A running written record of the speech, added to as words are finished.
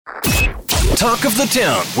Talk of the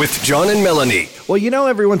Town with John and Melanie. Well,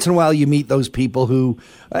 every once in a while you meet those people who,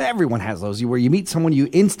 everyone has those, where you meet someone, you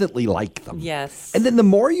instantly like them. Yes. And then the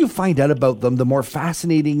more you find out about them, the more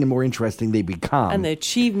fascinating and more interesting they become. And the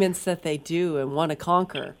achievements that they do and want to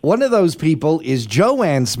conquer. One of those people is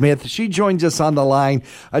Joanne Smith. She joins us on the line.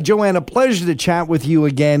 Joanne, a pleasure to chat with you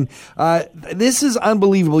again. This is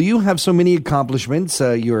unbelievable. You have so many accomplishments.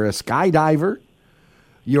 You're a skydiver.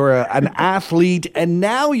 You're an athlete, and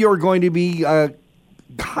now you're going to be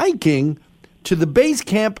hiking to the base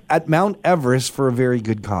camp at Mount Everest for a very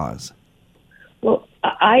good cause. Well,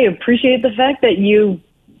 I appreciate the fact that you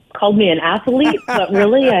called me an athlete, but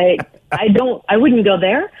really, I wouldn't go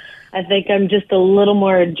there. I think I'm just a little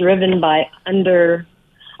more driven by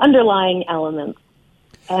underlying elements,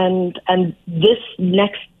 and this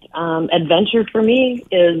next adventure for me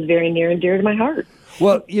is very near and dear to my heart.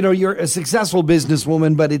 Well, you're a successful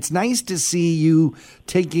businesswoman, but it's nice to see you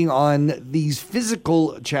taking on these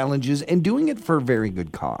physical challenges and doing it for a very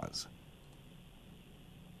good cause.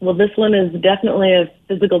 Well, this one is definitely a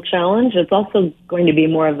physical challenge. It's also going to be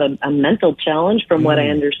more of a mental challenge from what I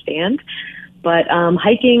understand. But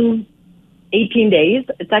hiking 18 days,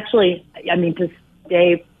 it's actually, to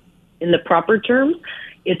stay in the proper terms,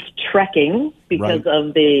 it's trekking because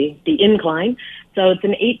of the incline. So it's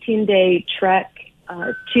an 18-day trek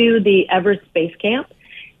to the Everest Base Camp,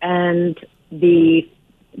 and the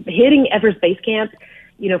hitting Everest Base Camp,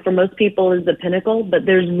 for most people is the pinnacle, but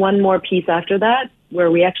there's one more piece after that where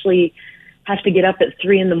we actually have to get up at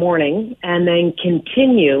 3 a.m. and then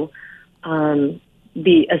continue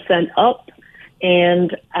the ascent up.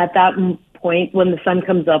 And at that point, when the sun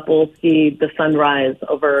comes up, we'll see the sunrise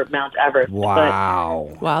over Mount Everest.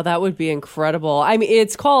 Wow, that would be incredible.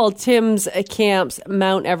 It's called Tim's Camp's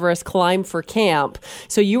Mount Everest Climb for Camp.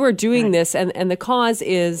 So you are doing this, and the cause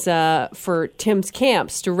is for Tim's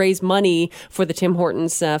Camps to raise money for the Tim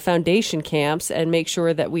Hortons Foundation camps and make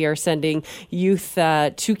sure that we are sending youth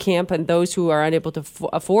to camp and those who are unable to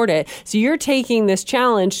afford it. So you're taking this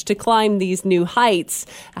challenge to climb these new heights.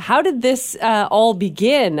 How did this all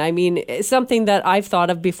begin? Something that I've thought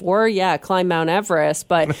of before, climb Mount Everest,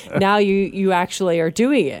 but now you actually are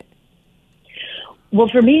doing it. Well,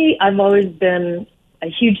 for me, I've always been a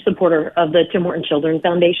huge supporter of the Tim Horton Children's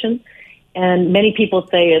Foundation, and many people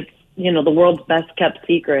say it's, the world's best kept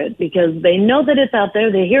secret because they know that it's out there,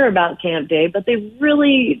 they hear about Camp Day, but they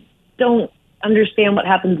really don't understand what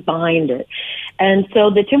happens behind it. And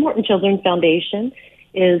so the Tim Horton Children's Foundation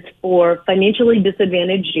is for financially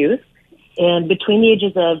disadvantaged youth and between the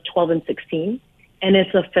ages of 12 and 16. And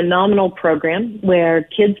it's a phenomenal program where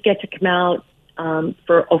kids get to come out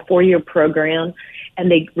for a 4-year program, and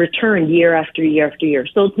they return year after year after year.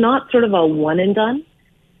 So it's not sort of a one and done.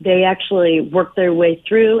 They actually work their way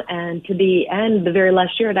through, and to the end, the very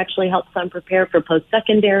last year, it actually helps them prepare for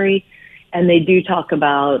post-secondary. And they do talk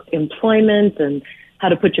about employment and how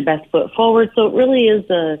to put your best foot forward. So it really is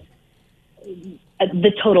the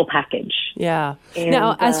total package. Yeah. And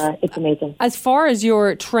now, it's amazing. As far as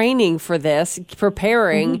your training for this,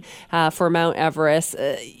 preparing for Mount Everest,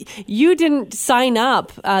 you didn't sign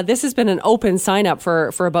up. This has been an open sign up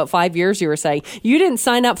for about 5 years, you were saying. You didn't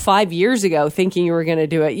sign up 5 years ago thinking you were going to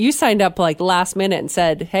do it. You signed up like last minute and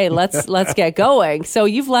said, hey, let's get going. So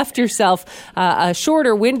you've left yourself a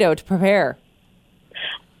shorter window to prepare.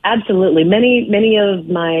 Absolutely. Many of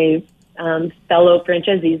my fellow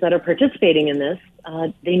franchisees that are participating in this,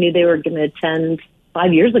 they knew they were going to attend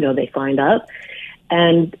 5 years ago. They signed up,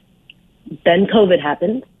 and then COVID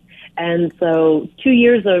happened. And so 2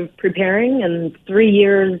 years of preparing and 3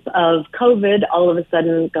 years of COVID all of a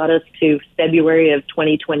sudden got us to February of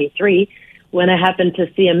 2023 when I happened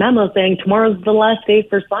to see a memo saying tomorrow's the last day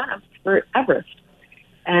for signups for Everest.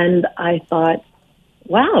 And I thought,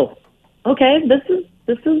 wow, okay, this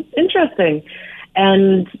is interesting.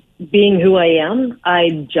 And being who I am,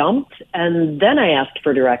 I jumped and then I asked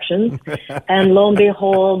for directions. And lo and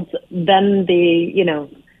behold, then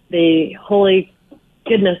the holy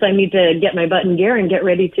goodness, I need to get my butt in gear and get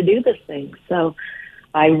ready to do this thing. So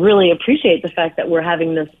I really appreciate the fact that we're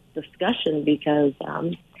having this discussion because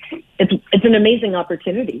it's an amazing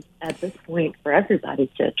opportunity at this point for everybody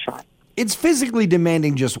to try. It's physically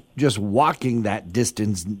demanding just walking that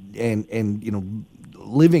distance and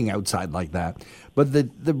living outside like that. But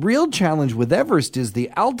the real challenge with Everest is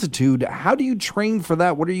the altitude. How do you train for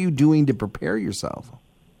that? What are you doing to prepare yourself?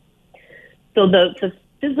 So the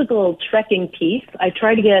physical trekking piece, I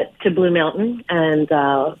try to get to Blue Mountain and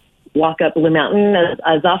walk up Blue Mountain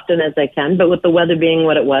as often as I can. But with the weather being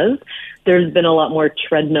what it was, there's been a lot more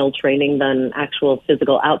treadmill training than actual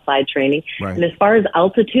physical outside training. Right. And as far as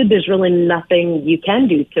altitude, there's really nothing you can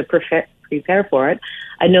do to prepare for it.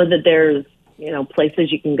 I know that there's,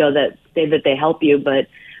 places you can go that say that they help you, but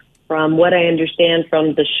from what I understand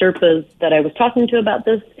from the Sherpas that I was talking to about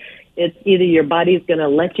this, it's either your body's going to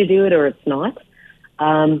let you do it or it's not.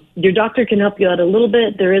 Your doctor can help you out a little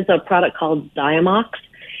bit. There is a product called Diamox,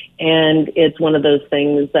 and it's one of those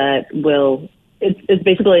things that it's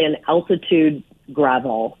basically an altitude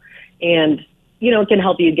gravel, and, it can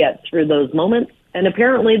help you get through those moments. And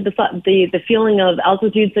apparently the feeling of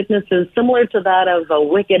altitude sickness is similar to that of a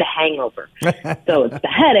wicked hangover. So it's the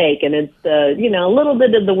headache and it's a little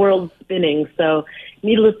bit of the world spinning. So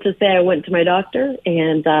needless to say, I went to my doctor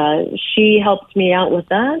and she helped me out with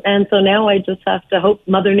that. And so now I just have to hope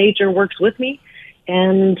Mother Nature works with me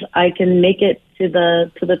and I can make it to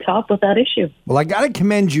the top with that issue. Well, I got to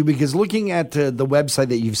commend you because looking at the website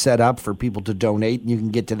that you've set up for people to donate, and you can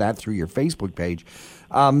get to that through your Facebook page,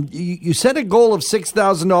 you set a goal of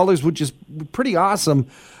 $6,000, which is pretty awesome.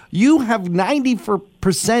 You have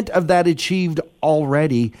 90% of that achieved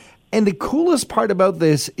already. And the coolest part about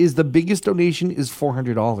this is the biggest donation is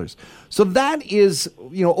 $400. So that is,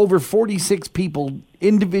 over 46 people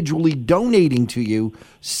individually donating to you,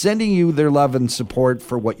 sending you their love and support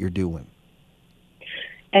for what you're doing.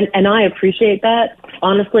 And I appreciate that.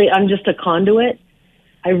 Honestly, I'm just a conduit.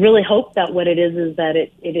 I really hope that what it is that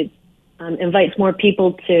it invites more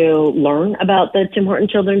people to learn about the Tim Horton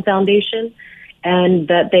Children's Foundation and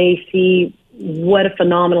that they see what a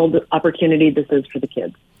phenomenal opportunity this is for the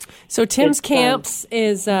kids. So Tim's Camps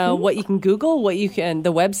is what you can Google,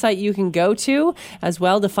 the website you can go to as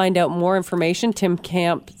well to find out more information,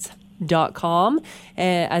 timcamps.com.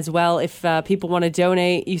 As well, if people want to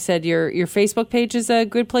donate, you said your Facebook page is a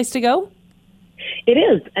good place to go? It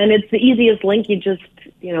is, and it's the easiest link. You just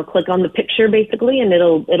click on the picture basically, and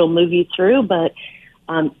it'll move you through. But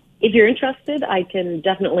if you're interested, I can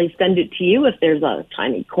definitely send it to you if there's a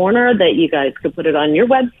tiny corner that you guys could put it on your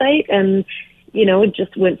website. And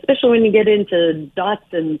especially when you get into dots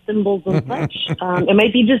and symbols and such, it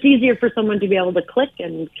might be just easier for someone to be able to click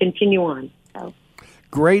and continue on. So.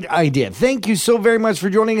 Great idea. Thank you so very much for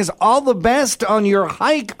joining us. All the best on your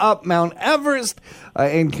hike up Mount Everest.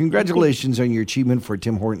 And congratulations on your achievement for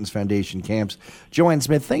Tim Hortons Foundation Camps. Joanne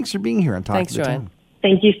Smith, thanks for being here on Talk of the Joanne. Town.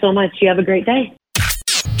 Thank you so much. You have a great day.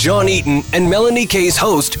 John Eaton and Melanie Kay's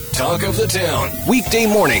host, Talk of the Town. Weekday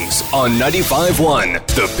mornings on 95.1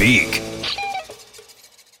 The Peak.